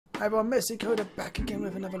Hi everyone, Messi Coder back again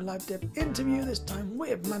with another live dev interview, this time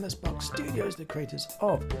with Manaspark Studios, the creators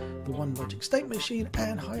of the One Logic State Machine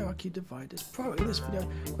and Hierarchy Dividers Pro. In this video,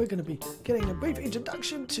 we're going to be getting a brief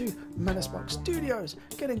introduction to Manaspark Studios,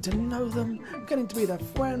 getting to know them, getting to be their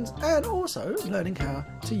friends, and also learning how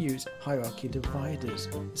to use Hierarchy Dividers.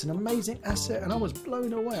 It's an amazing asset and I was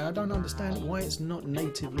blown away. I don't understand why it's not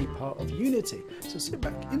natively part of Unity. So sit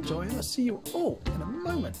back, enjoy, and I'll see you all in a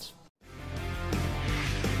moment.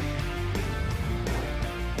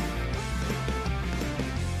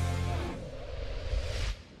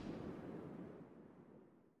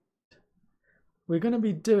 We're going to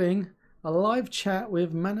be doing a live chat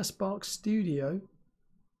with Manaspark Studio,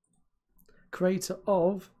 creator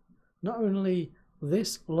of not only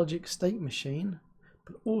this Logic State Machine,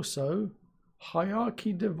 but also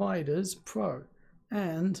Hierarchy Dividers Pro.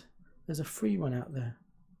 And there's a free one out there.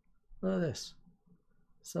 Look at this.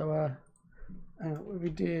 So we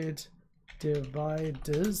did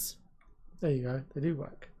dividers. There you go, they do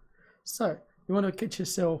work. So you want to get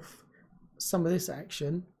yourself some of this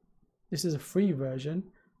action. This is a free version.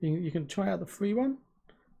 You can try out the free one,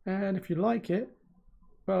 and if you like it,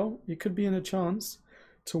 well, you could be in a chance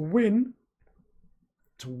to win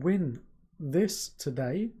this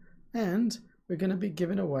today, and we're going to be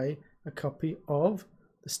giving away a copy of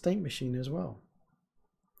the State Machine as well.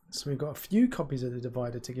 So we've got a few copies of the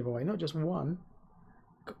Divider to give away, not just one.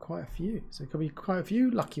 We've got quite a few, so there could be quite a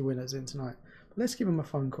few lucky winners in tonight. But let's give them a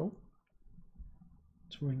phone call.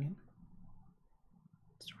 It's ringing.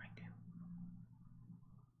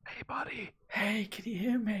 Hey, buddy. Hey, can you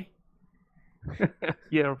hear me?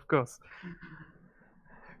 Yeah, of course.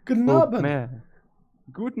 Guten Oh, Abend. man.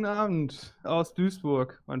 Guten Abend aus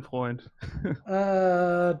Duisburg, mein Freund.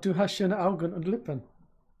 Du hast schöne Augen und Lippen.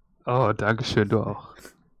 Oh, danke schön, du auch.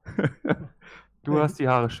 Du hast die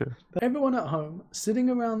Haare schön. Everyone at home,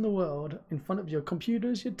 sitting around the world in front of your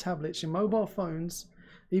computers, your tablets, your mobile phones,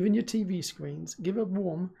 even your TV screens, give a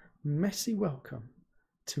warm, messy welcome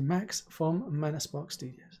to Max from Manaspark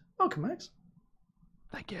Studios. Welcome, Max.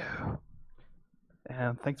 Thank you.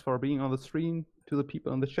 And thanks for being on the stream to the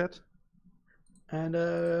people in the chat. And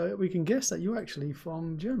we can guess that you're actually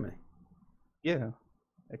from Germany. Yeah,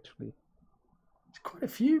 actually. There's quite a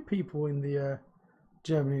few people in the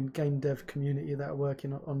German game dev community that are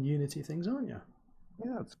working on Unity things, aren't you?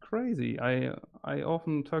 Yeah, it's crazy. I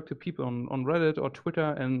often talk to people on Reddit or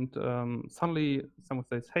Twitter, and suddenly someone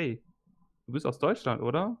says, "Hey, du bist aus Deutschland,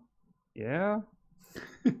 oder?" Yeah.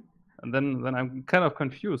 And then I'm kind of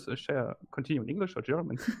confused. Should I continue in English or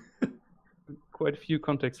German? Quite a few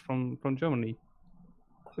contacts from Germany.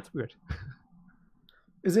 It's weird.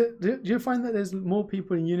 Is it? Do you find that there's more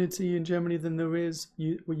people in Unity in Germany than there is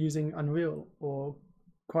using Unreal or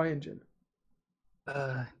CryEngine?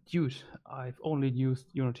 Dude, I've only used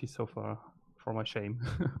Unity so far, for my shame.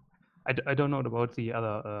 I don't know about the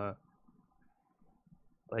other.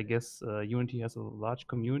 I guess Unity has a large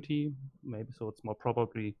community, maybe, so it's more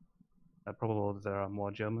probable there are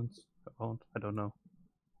more Germans around. I don't know.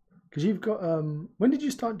 Because you've got. When did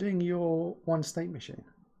you start doing your One State Machine?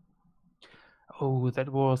 Oh, that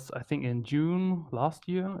was, I think, in June last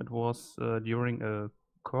year. It was during a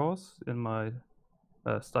course in my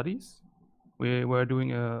studies. We were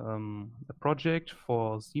doing a project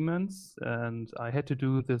for Siemens, and I had to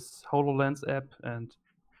do this HoloLens app, and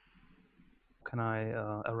can I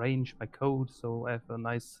arrange my code so I have a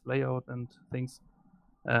nice layout and things.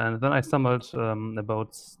 And then I stumbled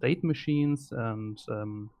about state machines, and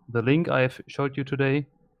the link I've showed you today,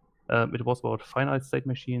 it was about finite state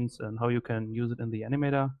machines and how you can use it in the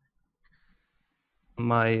animator.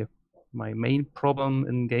 My main problem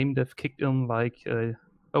in game dev kicked in, like,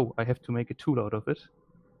 oh, I have to make a tool out of it.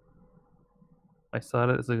 I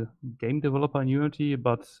started as a game developer in Unity,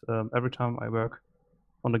 but every time I work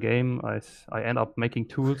on the game, I end up making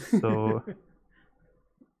tools. So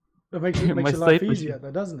It makes your life easier,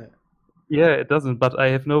 though, doesn't it? Yeah, it doesn't. But I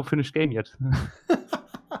have no finished game yet.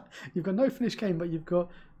 You've got no finished game, but you've got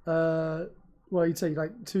well, you'd say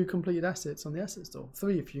like 2 completed assets on the asset store.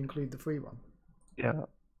 3 if you include the free one. Yeah,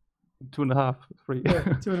 2.5, 3. Yeah,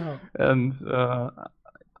 2.5. And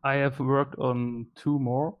I have worked on 2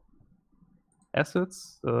 more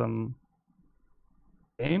assets.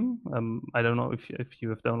 Game. I don't know if you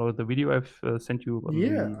have downloaded the video I've sent you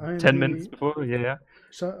 10 minutes before. Yeah.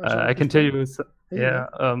 I can tell you. Yeah.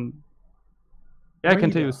 I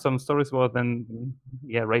can tell you some stories about then.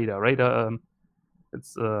 Yeah, Radar.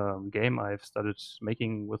 It's a game I've started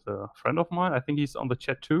making with a friend of mine. I think he's on the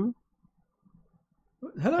chat too.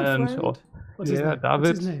 Hello, friend. What's his name? David.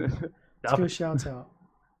 What's his name? Let's go shout out.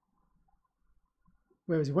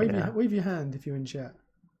 Where is he? Wave your hand if you're in chat.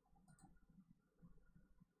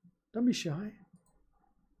 Don't be shy.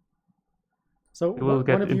 So You will one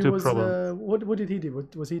get of you into was problems. what did he do?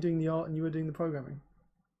 Was he doing the art and you were doing the programming?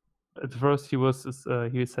 At first, he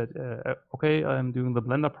said, "Okay, I'm doing the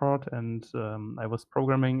Blender part," and I was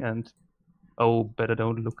programming. And oh, better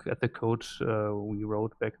don't look at the code we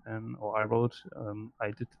wrote back then, or I wrote.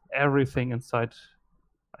 I did everything inside,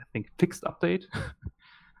 I think, fixed update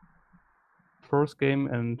first game,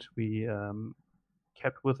 and we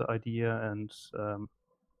kept with the idea,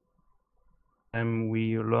 and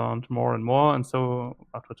we learned more and more. And so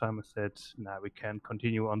after time, I said, "Nah, we can't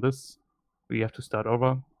continue on this. We have to start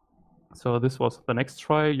over." So this was the next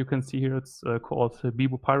try. You can see here it's called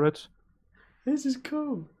Bibo Pirate. This is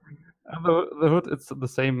cool. The hood, it's the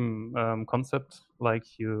same concept.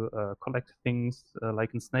 Like you collect things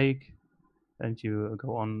like in Snake, and you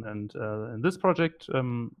go on. And in this project,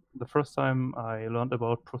 the first time I learned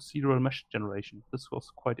about procedural mesh generation. This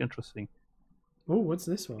was quite interesting. Oh, what's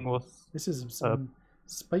this one? Was This is some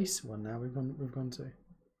space one now. We've gone to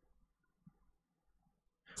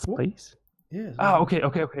space? Yeah. Okay.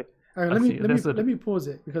 Let me pause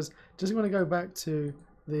it because just want to go back to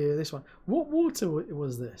this one. What water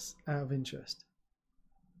was this? Out of interest.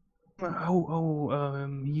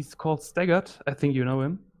 He's called Staggered. I think you know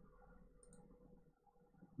him.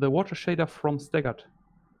 The water shader from Staggered.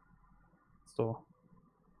 So.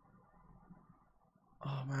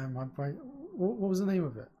 Oh man, my brain. What was the name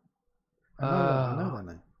of it? I know that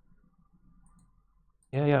name.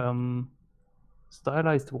 Yeah.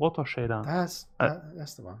 Stylized water shader.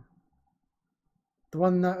 That's the one. The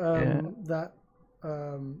one that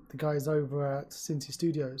the guys over at Cincy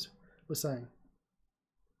Studios were saying.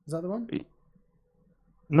 Is that the one?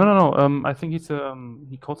 No. I think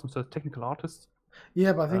he calls himself a technical artist.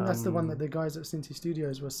 Yeah, but I think that's the one that the guys at Cincy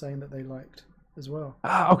Studios were saying that they liked as well.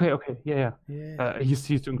 Okay. Yeah. He's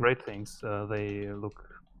doing great things. They look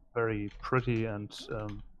very pretty, and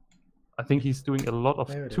I think he's doing a lot of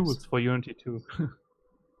tools for Unity too.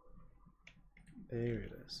 There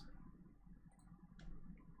it is.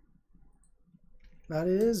 That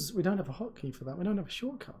is. We don't have a hotkey for that. We don't have a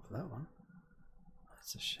shortcut for that one.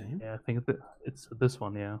 That's a shame. Yeah, I think it's this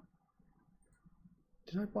one. Yeah.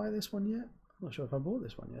 Did I buy this one yet? I'm not sure if I bought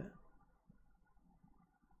this one yet.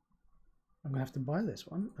 I'm gonna have to buy this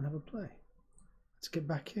one and have a play. Let's get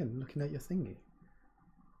back in, looking at your thingy.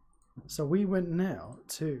 So we went now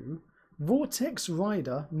to Vortex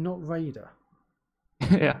Rider, not Raider.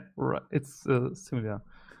 Yeah, right. It's similar.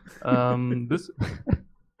 This.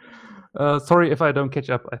 Sorry if I don't catch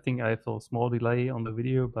up. I think I have a small delay on the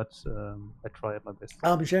video, but I try my best.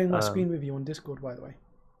 I'll be sharing my screen with you on Discord, by the way.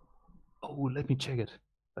 Oh, let me check it.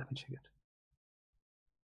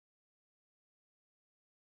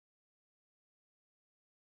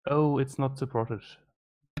 Oh, it's not supported.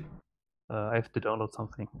 I have to download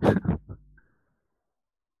something.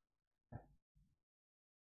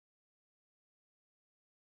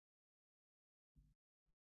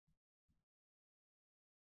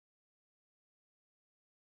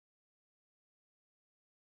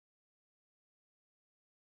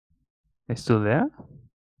 Are you still there?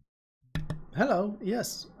 Hello.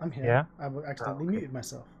 Yes, I'm here. Yeah. I accidentally muted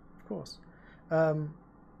myself, of course.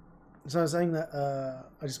 So I was saying that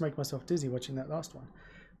I just make myself dizzy watching that last one.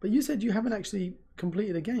 But you said you haven't actually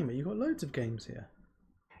completed a game. You've got loads of games here.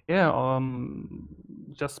 Yeah.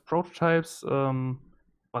 Just prototypes.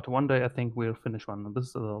 But one day I think we'll finish one. This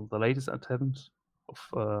is the latest attempt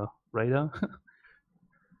of Radar.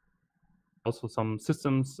 Also some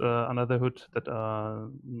systems under the hood that are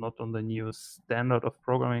not on the new standard of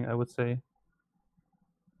programming, I would say.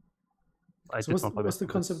 So what's the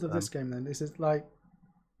concept of this game then? Is it like...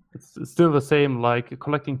 It's still the same, like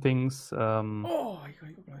collecting things. Oh,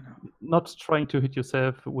 you got blown out. Not trying to hit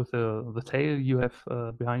yourself with the tail you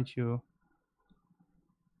have behind you.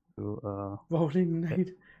 To, rolling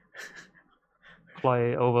nade.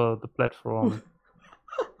 Fly over the platform.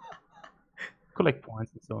 Collect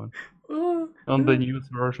points and so on. On the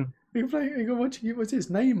newest version. You're watching, what's this,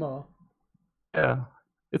 Neymar? Yeah,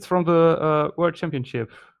 it's from the World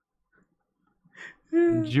Championship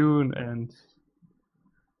in June, and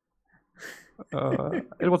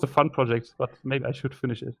it was a fun project, but maybe I should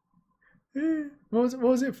finish it. What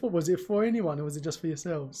was it for? Was it for anyone, or was it just for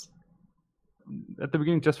yourselves? At the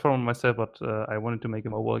beginning, just for myself, but I wanted to make a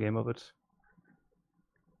mobile game of it.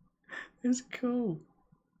 It's cool.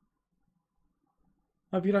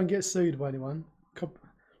 Hope you don't get sued by anyone.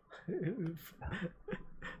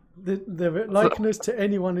 The likeness to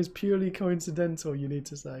anyone is purely coincidental, you need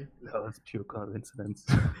to say. No, it's pure coincidence.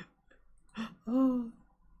 Oh,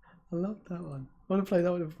 I love that one. I want to play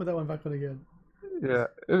that one, put that one back on again. Yeah,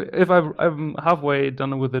 if I'm halfway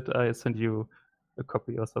done with it, I send you a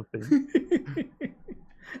copy or something.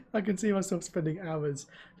 I can see myself spending hours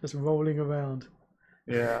just rolling around.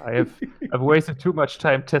 Yeah, I've wasted too much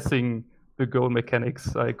time testing the goal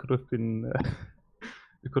mechanics. I could have been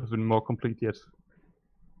it could have been more complete yet.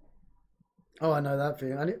 Oh, I know that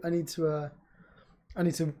feeling. I need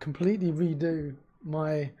to completely redo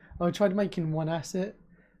my. I tried making one asset,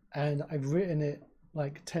 and I've written it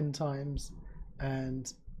like 10 times,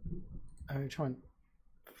 and I'm trying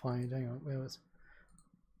to find. Hang on, where was?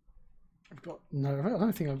 I've got no. I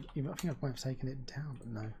don't think I've. I think I might have taken it down, but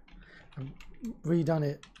no. I've redone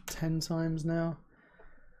it 10 times now.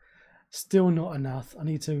 Still not enough. I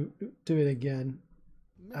need to do it again.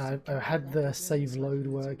 I had the save load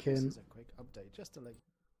working,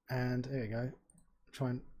 and there you go.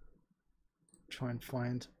 Try and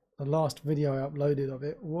find the last video I uploaded of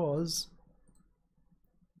it was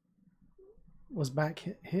back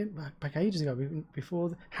here back ages ago.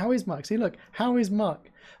 Before how is Muck? See, look, how is Muck?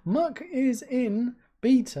 Muck is in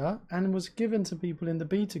beta and was given to people in the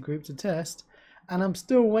beta group to test, and I'm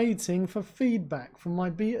still waiting for feedback from my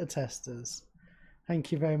beta testers.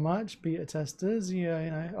 Thank you very much, beta testers.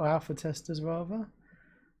 Yeah, or alpha testers rather.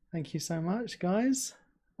 Thank you so much, guys.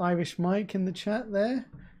 Irish Mike in the chat there.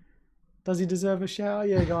 Does he deserve a shout?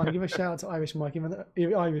 Yeah, go on, give a shout out to Irish Mike.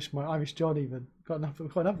 Irish Mike, Irish John even. Got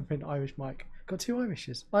another print, Irish Mike. Got 2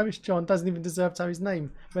 Irishes. Irish John doesn't even deserve to have his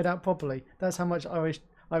name read out properly. That's how much Irish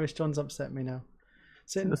John's upset me now.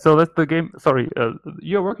 So that's the game. Sorry,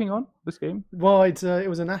 you're working on this game? Well, it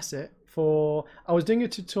was an asset for. I was doing a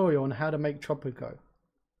tutorial on how to make Tropico.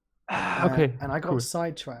 Okay. And I got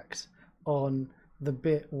sidetracked on the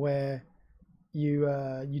bit where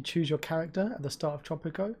you choose your character at the start of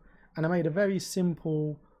Tropico, and I made a very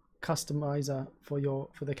simple customizer for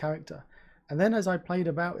the character. And then as I played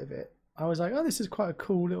about with it, I was like, oh, this is quite a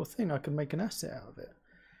cool little thing. I can make an asset out of it.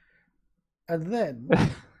 And then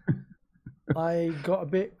I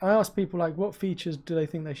asked people like, what features do they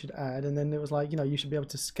think they should add? And then it was like, you should be able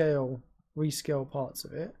to rescale parts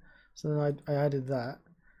of it. So then I added that.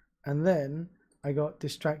 And then I got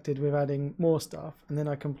distracted with adding more stuff. And then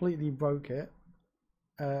I completely broke it.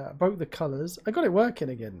 Broke the colors. I got it working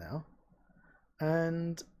again now.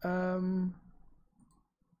 And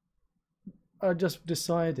I just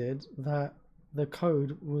decided that the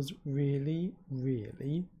code was really,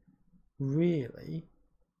 really, really,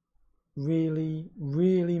 really,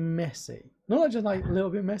 really messy. Not just like a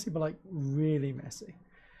little bit messy, but like really messy.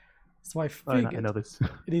 So I figured I know this.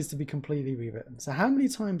 It needs to be completely rewritten. So how many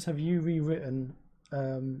times have you rewritten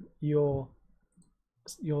your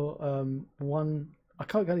one? I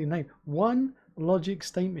can't get your name. One logic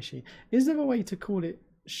state machine. Is there a way to call it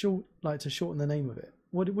short, like to shorten the name of it?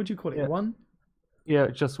 What would you call it? Yeah. One? Yeah,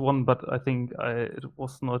 just one, but I think it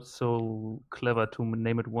was not so clever to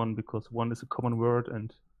name it one because one is a common word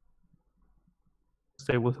and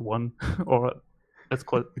stay with one, or let's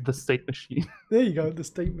call it the state machine. There you go, the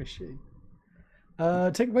state machine.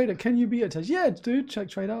 Tech Vader, can you be a test? Yeah, dude, check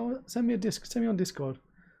trader. Send me a disc. Send me on Discord.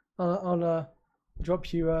 I'll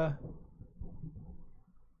drop you.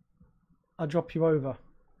 I'll drop you over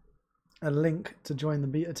a link to join the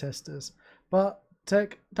beta testers. But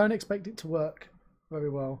Tech, don't expect it to work very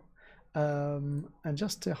well. And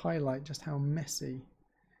just to highlight just how messy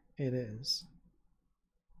it is.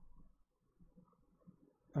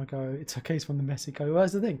 I'll go, it's a case from the messy coder. Well,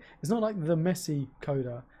 that's the thing. It's not like the messy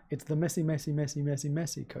coder. It's the messy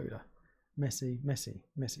coder. Messy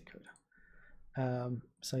coder.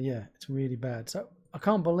 So yeah, it's really bad. So I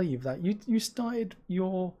can't believe that you started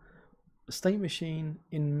your state machine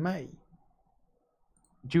in May.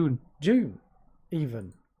 June.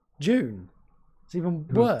 Even. June. It's even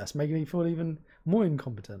worse, making me feel even more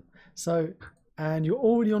incompetent. So, and you're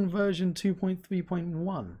already on version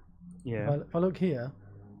 2.3.1. Yeah. If I look here,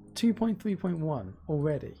 2.3.1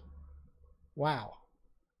 already. Wow.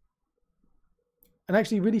 And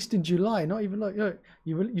actually released in July, not even like, look,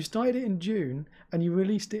 you started it in June and you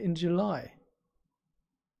released it in July.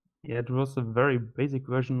 Yeah, it was a very basic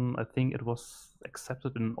version. I think it was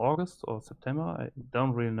accepted in August or September. I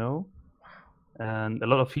don't really know. And a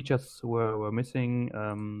lot of features were missing.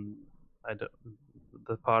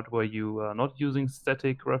 The part where you are not using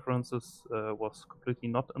static references was completely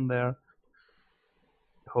not in there.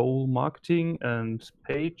 The whole marketing and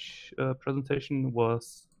page presentation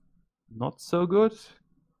was not so good.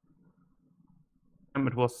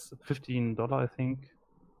 It was $15, I think.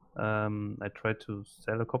 I tried to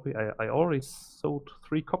sell a copy. I already sold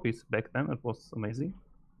 3 copies back then. It was amazing.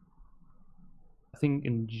 I think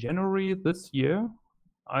in January this year,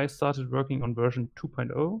 I started working on version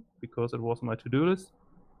 2.0 because it was my to-do list,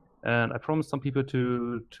 and I promised some people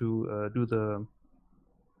to do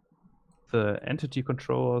the entity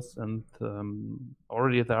controllers, and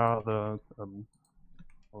already there are the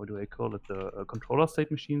what do I call it, the controller state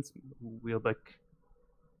machines. We'll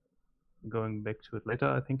going back to it later,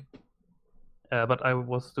 I think. But I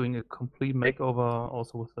was doing a complete makeover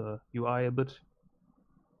also with the UI a bit,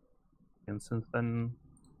 and since then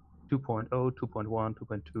 2.0, 2.1,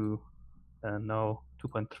 2.2, and now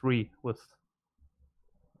 2.3 with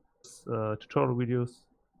tutorial videos,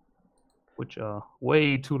 which are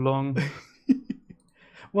way too long.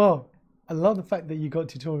 Well, I love the fact that you got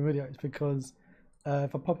tutorial videos because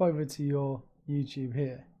if I pop over to your YouTube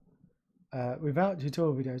here, without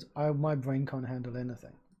tutorial videos, my brain can't handle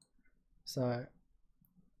anything. So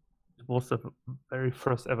it was the very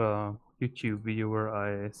first ever YouTube video where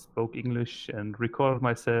I spoke English and recorded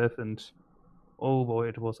myself, and oh boy,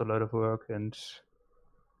 it was a lot of work. And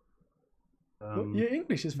well, your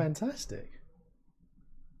English is fantastic.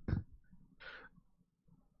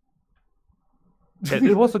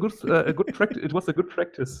 it was a good practice. It was a good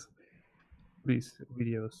practice. These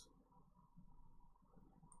videos.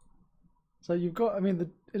 So you've got, I mean,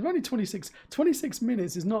 it's only 26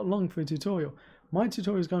 minutes is not long for a tutorial. My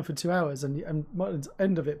tutorial is going for 2 hours, and at the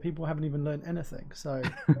end of it, people haven't even learned anything. So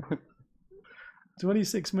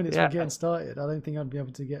 26 minutes for getting started. I don't think I'd be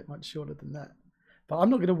able to get much shorter than that. But I'm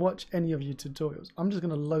not going to watch any of your tutorials. I'm just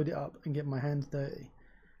going to load it up and get my hands dirty.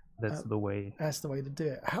 That's the way. That's the way to do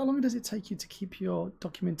it. How long does it take you to keep your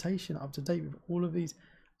documentation up to date with all of these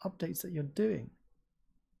updates that you're doing?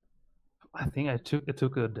 I think it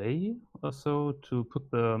took a day or so to put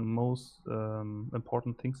the most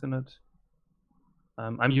important things in it.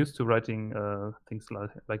 I'm used to writing things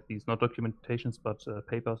like these, not documentations, but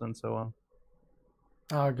papers and so on.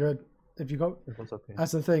 Oh, good. If you got, it was okay.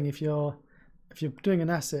 That's the thing. If you're doing an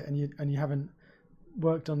asset and you haven't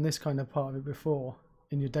worked on this kind of part of it before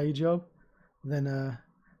in your day job, then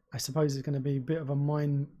I suppose it's going to be a bit of a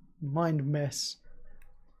mind mess.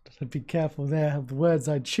 So be careful there of the words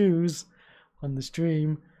I choose on the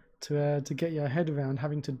stream to get your head around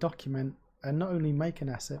having to document and not only make an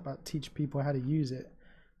asset but teach people how to use it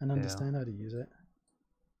and understand how to use it.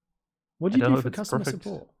 What do you do for customer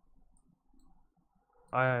support?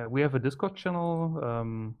 We have a Discord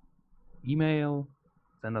channel, email,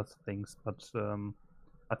 and other things, but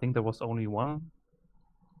I think there was only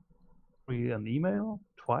an email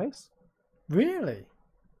twice. Really?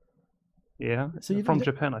 Yeah, so from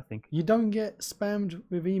Japan, I think. You don't get spammed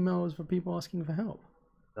with emails for people asking for help?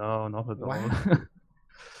 No, not at all.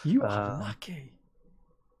 You are lucky.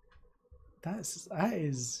 That's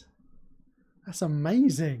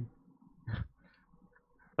amazing.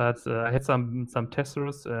 But I had some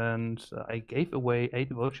testers, and I gave away 8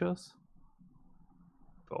 vouchers.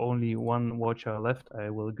 For only 1 voucher left, I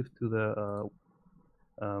will give to the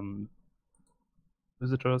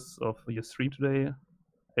visitors of your stream today.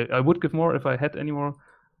 I would give more if I had any more.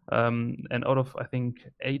 And out of, I think,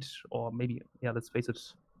 8 or maybe, let's face it,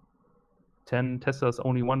 10 testers,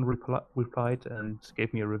 only 1 replied and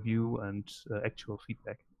gave me a review and actual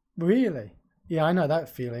feedback. Really? Yeah, I know that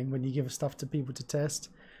feeling when you give stuff to people to test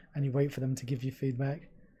and you wait for them to give you feedback.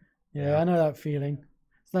 Yeah, I know that feeling.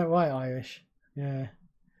 Is that right, Irish? Yeah.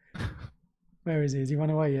 Where is he? Has he run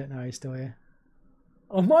away yet? No, he's still here.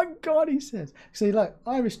 Oh my God, he says. See, like,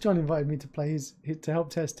 Irish John invited me to play to help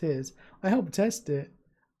test his. I helped test it.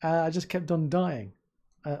 I just kept on dying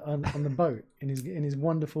on the boat in his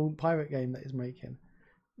wonderful pirate game that he's making.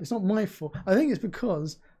 It's not my fault. I think it's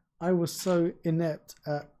because I was so inept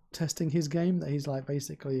at testing his game that he's like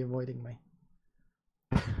basically avoiding me.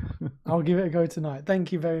 I'll give it a go tonight.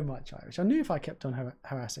 Thank you very much, Irish. I knew if I kept on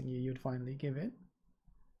harassing you, you'd finally give in.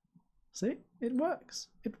 See, it works.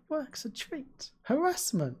 It works. A treat.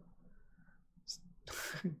 Harassment.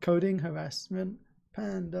 Coding, harassment,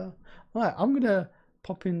 panda. All right, I'm gonna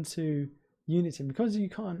pop into Unity because you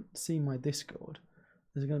can't see my Discord.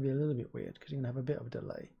 This is gonna be a little bit weird because you're gonna have a bit of a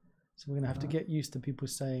delay. So we're gonna have to get used to people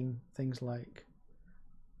saying things like,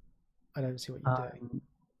 "I don't see what you're doing."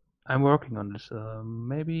 I'm working on it.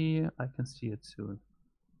 Maybe I can see it soon.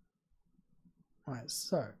 All right,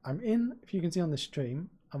 so I'm in. If you can see on the stream,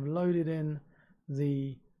 I've loaded in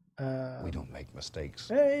the. We don't make mistakes.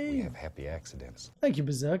 Hey! We have happy accidents. Thank you,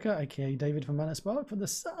 Berserker, aka David from Manaspark, for the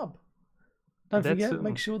sub. Don't forget,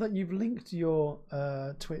 make sure that you've linked your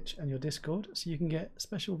Twitch and your Discord so you can get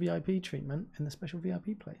special VIP treatment in the special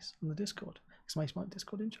VIP place on the Discord. !!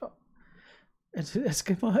 Discord in chat.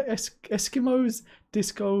 Eskimo's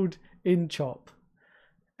Discord in chop. !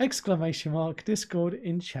 Discord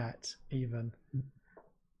in chat, even.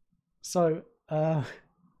 So,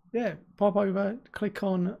 yeah, pop over, click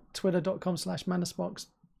on twitter.com/Manaspark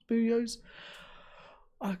Studios.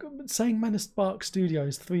 Saying Manaspark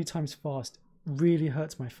Studios 3 times fast really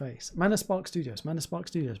hurts my face. Manaspark Studios, Manaspark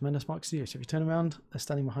Studios, Manaspark Studios. If you turn around, they're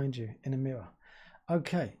standing behind you in a mirror.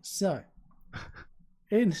 Okay, so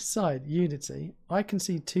inside Unity, I can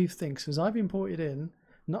see 2 things because I've imported in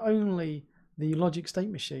not only the logic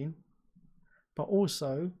state machine, but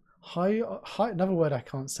also another word I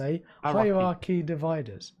can't say, hierarchy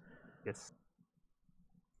dividers. Yes.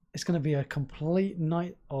 It's going to be a complete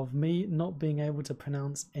night of me not being able to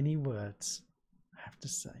pronounce any words, I have to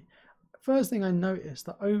say. First thing I noticed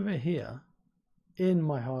that over here in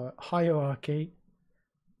my hierarchy,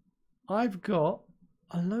 I've got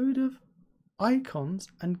a load of icons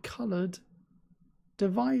and colored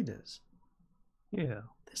dividers. Yeah.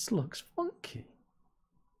 This looks funky.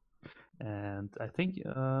 And I think you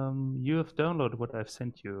have downloaded what I've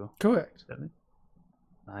sent you. Correct.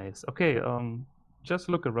 Nice. Okay. Just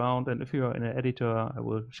look around, and if you are in an editor, I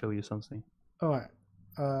will show you something. All right.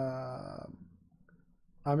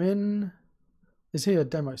 I'm in. Is here a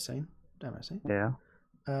demo scene? Yeah.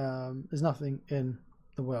 There's nothing in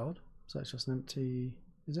the world, so it's just an empty.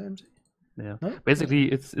 Is it empty? Yeah. No?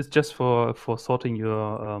 Basically, it's just for sorting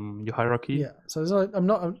your hierarchy. Yeah. So there's I'm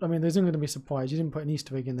not. I mean, there's not going to be surprised. You didn't put an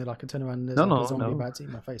Easter egg in there. I could turn around and there's a zombie about to eat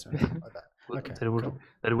my face or anything like that. Okay. That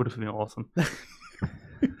would have been awesome.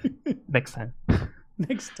 Next time.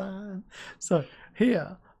 Next time. So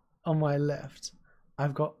here on my left,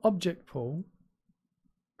 I've got object pool.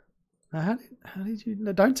 Now, how did you?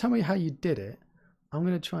 No, don't tell me how you did it. I'm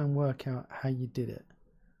going to try and work out how you did it.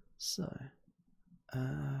 So,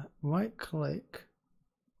 right click.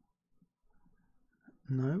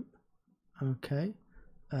 Nope. Okay.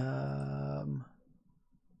 How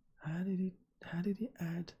did he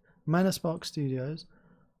add Manaspark Studios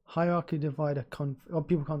hierarchy divider conf? Oh,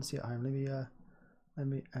 people can't see at home. Let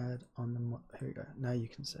me add on the. Here we go. Now you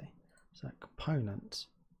can see. So components,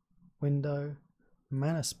 window,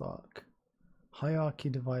 Manaspark, hierarchy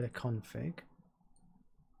divider config.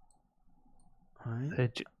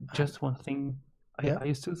 Right. Just one thing. Yeah. Are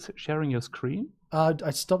you still sharing your screen?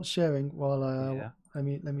 I stopped sharing while Yeah.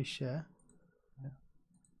 let me share. Yeah.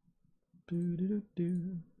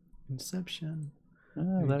 Inception.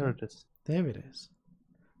 Oh, there it is. There it is.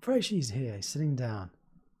 Freshy's here. He's sitting down.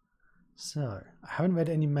 So I haven't read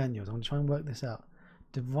any manuals. I'm gonna try and work this out.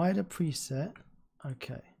 Divider preset.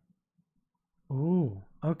 Okay. Ooh.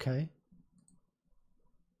 Okay.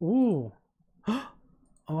 Ooh.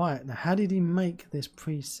 All right. Now, how did he make this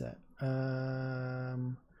preset?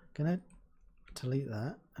 Gonna delete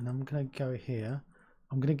that, and I'm gonna go here.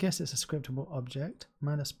 I'm gonna guess it's a scriptable object.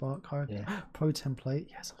 Manaspark hierarchy. Yeah. Pro template.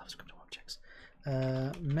 Yes, I love scriptable objects.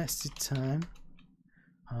 Message time.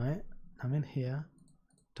 All right. I'm in here.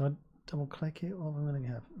 Do I double click it? What am I going to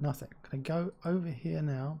have? Nothing. Going to go over here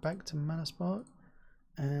now, back to Manaspark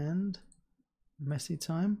and messy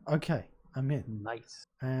time. Okay, I'm in. Nice.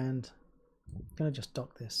 And I'm going to just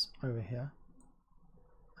dock this over here.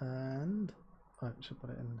 And I should put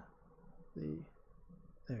it in the.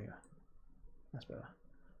 There we go. That's better.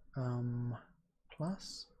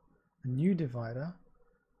 Plus a new divider.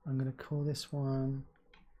 I'm going to call this one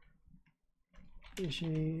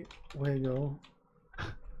Ishy Wiggle.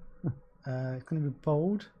 It's going to be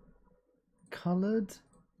bold, colored,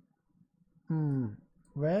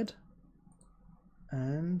 red,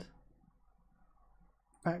 and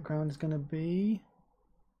background is going to be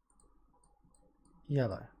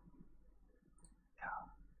yellow. Yeah.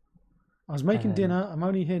 I was making dinner. I'm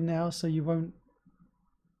only here now, so you won't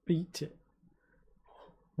beat it.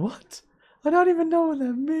 What? I don't even know what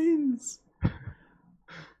that means.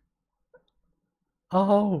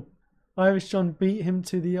 Oh. Irish John beat him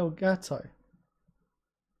to the Elgato.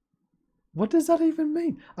 What does that even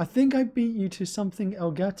mean? I think I beat you to something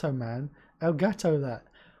Elgato, man. Elgato that.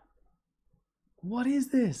 What is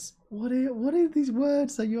this? What are these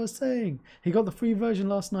words that you're saying? He got the free version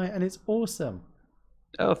last night and it's awesome.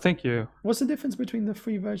 Oh, thank you. What's the difference between the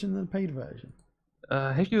free version and the paid version?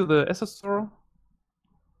 Have you the Asset Store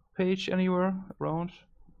page anywhere around?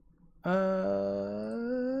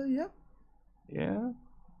 Yeah. Yeah.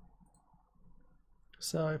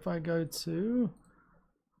 So if I go to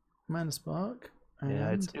Manaspark, and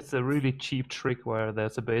yeah, it's a really cheap trick where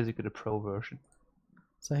there's a basic and a pro version.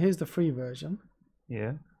 So here's the free version.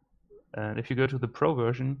 Yeah, and if you go to the pro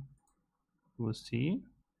version, you will see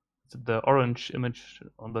the orange image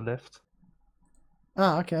on the left.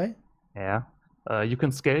 Ah, okay. Yeah, you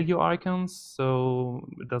can scale your icons, so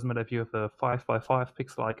it doesn't matter if you have a 5 by 5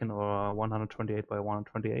 pixel icon or a 128 by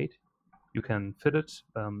 128. you can fit it.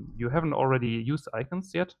 You haven't already used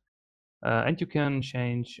icons yet, and you can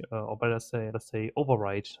change, or better say, let's say,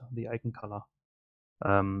 override the icon color.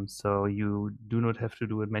 So you do not have to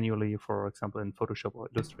do it manually, for example, in Photoshop or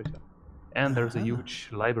Illustrator. And there's a huge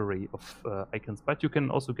library of icons, but you can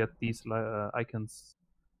also get these icons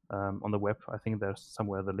on the web. I think there's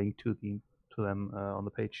somewhere the link to them on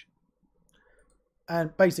the page.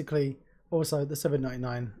 And basically, also the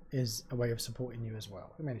 $7.99 is a way of supporting you as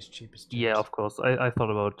well. I mean, it's cheap as chips. Yeah, of course. I thought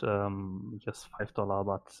about just $5,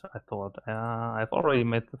 but I thought I've already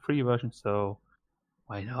made the free version, so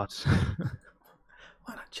why not?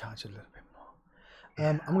 Why not charge a little bit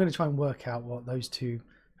more? I'm going to try and work out what those two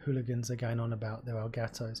hooligans are going on about, their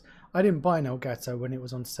Elgatos. I didn't buy an Elgato when it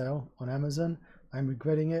was on sale on Amazon. I'm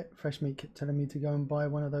regretting it. Fresh Meat kept telling me to go and buy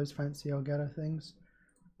one of those fancy Elgato things,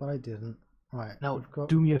 but I didn't. Right. Now,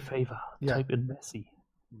 do me a favor. Yeah. Type in Messi.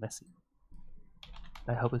 Messi.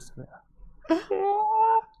 I hope it's there.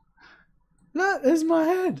 Look, there's my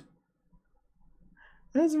head.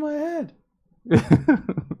 There's my head.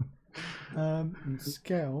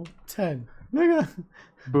 Scale 10. Look at that.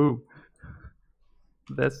 Boom.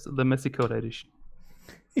 That's the Messi Code edition.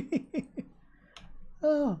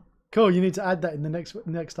 Oh, cool. You need to add that in the next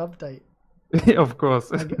update. Of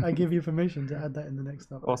course. I give you permission to add that in the next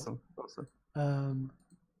update. Awesome.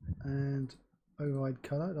 And override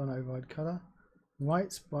color. Don't override color.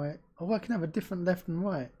 Right, right. Oh, I can have a different left and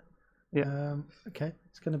right. Yeah. Okay,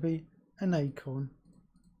 it's going to be an acorn.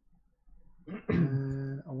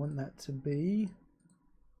 And I want that to be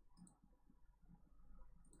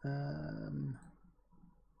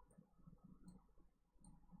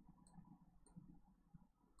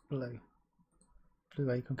blue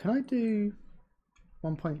acorn. Can I do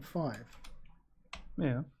 1.5?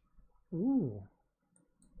 Yeah. Ooh.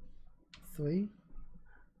 3.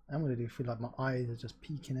 I'm going to feel like my eyes are just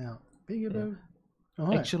peeking out. Bigger blue.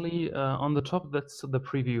 Right. Actually, on the top, that's the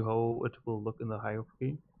preview how it will look in the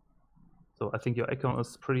hierarchy. So I think your icon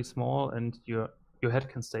is pretty small, and your head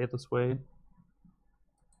can stay this way.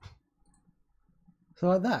 So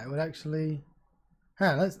like that, it would actually.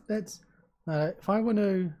 Let's. If I want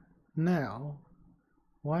to now,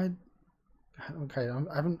 why? Okay,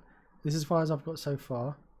 I haven't. This is as far as I've got so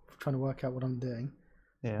far. Trying to work out what I'm doing.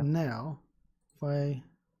 Yeah. Now, if I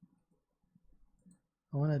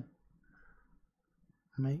want to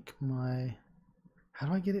make my. How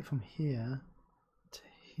do I get it from here to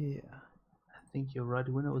here? I think your right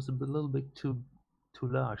window is a little bit too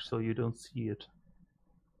large, so you don't see it.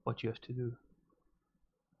 What you have to do.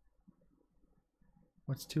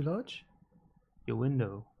 What's too large? Your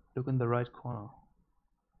window. Look in the right corner.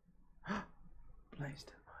 Blaze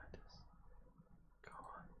dividers. Go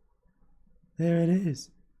on. There it is.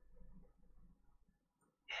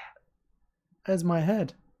 Yeah. There's my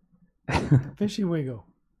head. Fishy wiggle.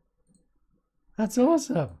 That's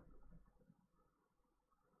awesome.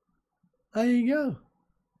 There you go.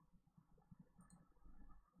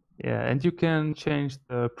 Yeah, and you can change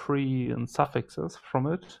the pre and suffixes from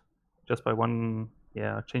it just by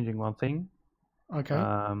changing one thing. Okay.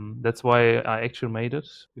 That's why I actually made it,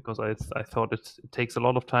 because I thought it takes a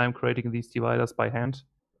lot of time creating these dividers by hand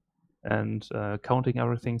and counting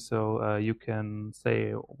everything. So you can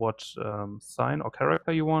say what sign or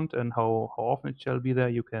character you want and how often it shall be there.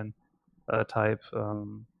 You can type a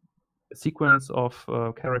sequence of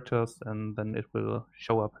characters, and then it will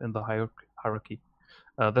show up in the hierarchy.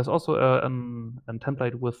 There's also a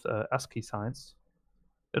template with ASCII signs.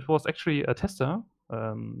 It was actually a tester,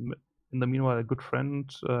 in the meanwhile, a good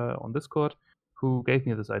friend on Discord, who gave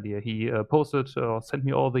me this idea. He posted or sent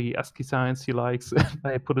me all the ASCII signs he likes, and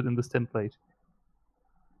I put it in this template.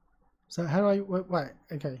 So how do I... Wait,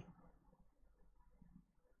 okay.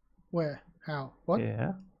 Where? How? What?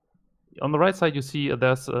 Yeah. On the right side, you see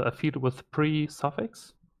there's a field with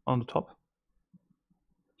pre-suffix on the top.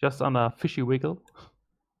 Just under fishy wiggle.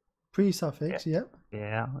 Pre-suffix, Yeah. yep.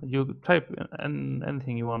 Yeah, you type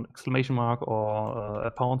anything you want, exclamation mark or a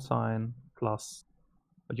pound sign plus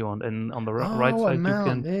what you want. And on the right side, amount.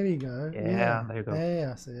 you can. There we go. Yeah, there you go.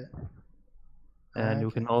 There, I see it. And you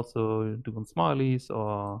can also do smileys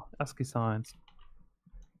or ASCII signs.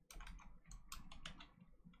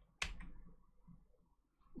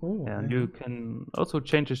 Ooh, And you can also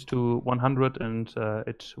change it to 100 and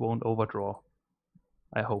it won't overdraw.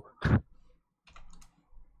 I hope.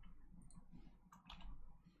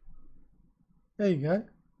 There you go.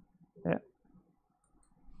 Yeah.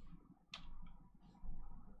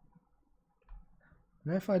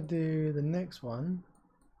 Now if I do the next one,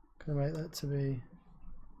 can I make that to be...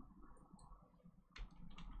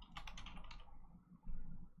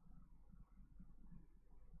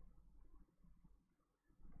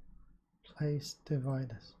 Place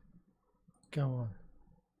dividers. Go on.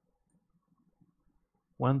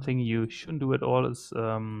 One thing you shouldn't do at all is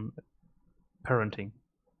parenting.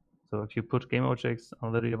 So if you put GameObjects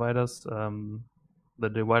on the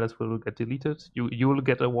dividers will get deleted. You will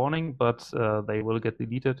get a warning, but they will get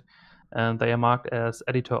deleted, and they are marked as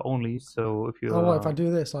editor only. So if you what if I do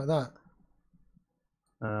this like that?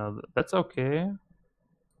 that's okay,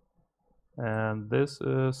 and this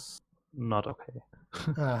is not okay.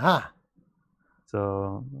 Aha!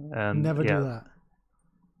 So and Never yeah, do that.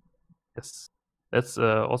 yes. That's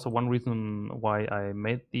also one reason why I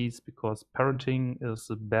made these, because parenting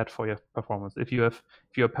is bad for your performance. If you're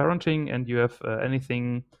parenting and you have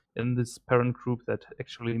anything in this parent group that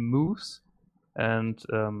actually moves and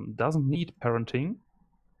doesn't need parenting,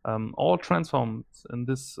 all transforms in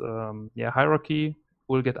this hierarchy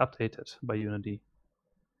will get updated by Unity.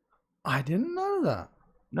 I didn't know that.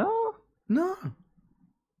 No.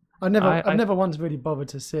 I've never once really bothered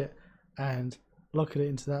to sit and look at it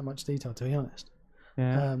into that much detail, to be honest.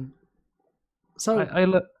 Yeah.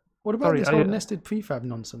 What about this whole nested prefab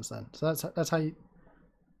nonsense then? So that's how you.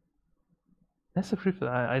 Nested prefab.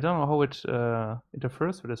 I don't know how it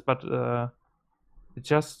interferes with this, but it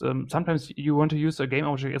just sometimes you want to use a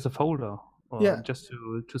GameObject as a folder, or just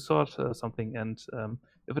to sort something, and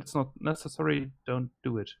if it's not necessary, don't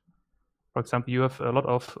do it. For example, you have a lot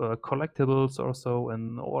of collectibles or so,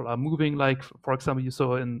 and all are moving. Like, for example, you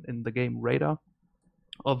saw in the game Radar,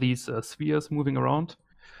 all these spheres moving around.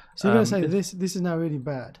 So you're going to say this is now really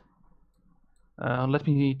bad? Let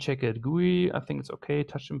me check it. GUI, I think it's okay.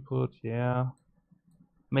 Touch input, yeah.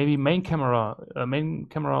 Maybe main camera. Main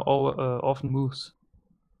camera often moves.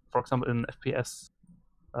 For example, in FPS.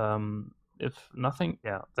 If nothing,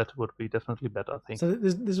 yeah, that would be definitely better, I think. So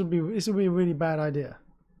this would be a really bad idea.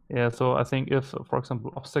 Yeah, so I think if, for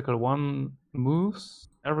example, obstacle 1 moves,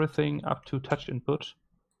 everything up to touch input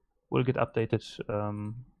will get updated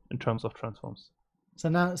in terms of transforms. So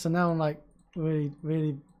now I'm like really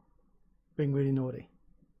being really naughty.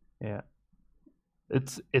 Yeah,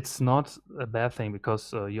 it's not a bad thing,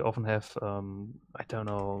 because you often have I don't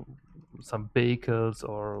know, some vehicles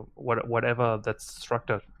or whatever that's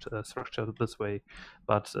structured this way,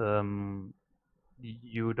 but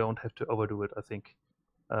you don't have to overdo it, I think.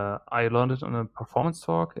 I learned it on a performance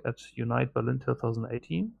talk at Unite Berlin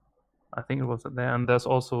 2018. I think it was there, and there's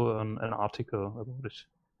also an article about it.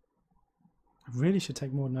 I really should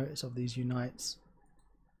take more notice of these Unites.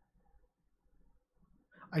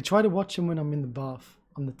 I try to watch them when I'm in the bath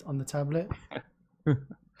on the tablet.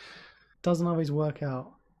 Doesn't always work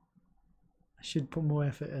out. I should put more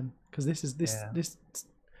effort in, because this is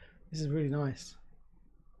really nice.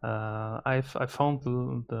 I found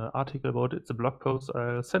the article about it. It's a blog post.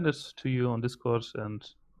 I'll send it to you on Discord, and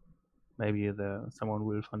maybe someone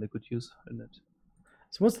will find a good use in it.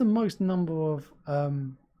 So what's the most number of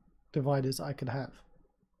dividers I could have?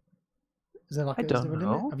 Is there I don't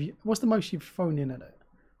know. What's the most you've thrown in at it?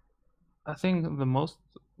 I think the most,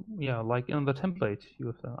 like in the template you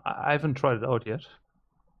have. I haven't tried it out yet.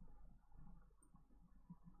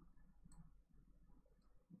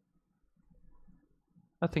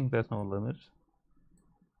 I think there's no limit,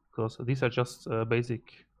 because these are just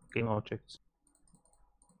basic game objects.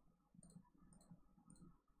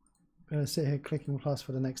 I'm going to sit here clicking plus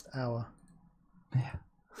for the next hour. Yeah.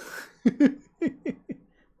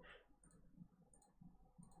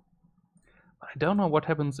 I don't know what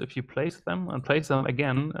happens if you place them and place them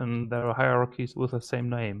again, and there are hierarchies with the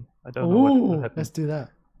same name. I don't know what will happen. Let's do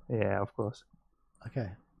that. Yeah, of course.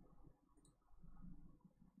 Okay.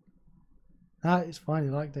 It's fine.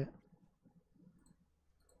 You liked it.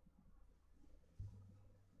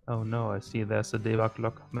 Oh no, I see there's a debug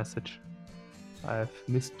log message. I've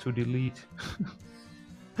missed to delete.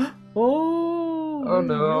 Oh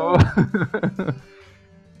no.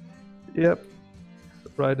 Yep.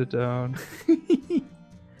 Write it down.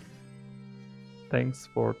 Thanks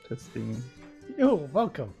for testing. You're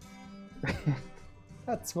welcome.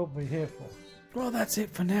 That's what we're here for. Well, that's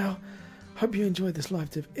it for now. Hope you enjoyed this live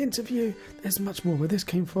dev interview. There's much more where this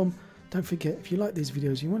came from. Don't forget, if you like these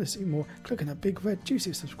videos, you want to see more, click on that big red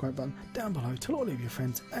juicy subscribe button down below. Tell all of your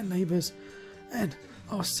friends and neighbours. And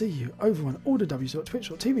I'll see you over on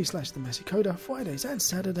allthews.twitch.tv/themessycoder Fridays and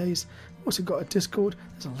Saturdays. We've also got a Discord.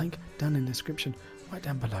 There's a link down in the description right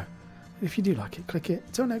down below. And if you do like it, click it.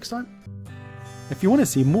 Until next time. If you want to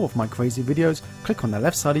see more of my crazy videos, click on the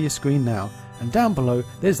left side of your screen now. And down below,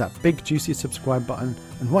 there's that big juicy subscribe button.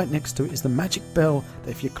 And right next to it is the magic bell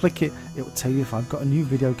that if you click it, it will tell you if I've got a new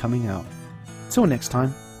video coming out. Till next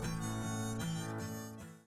time.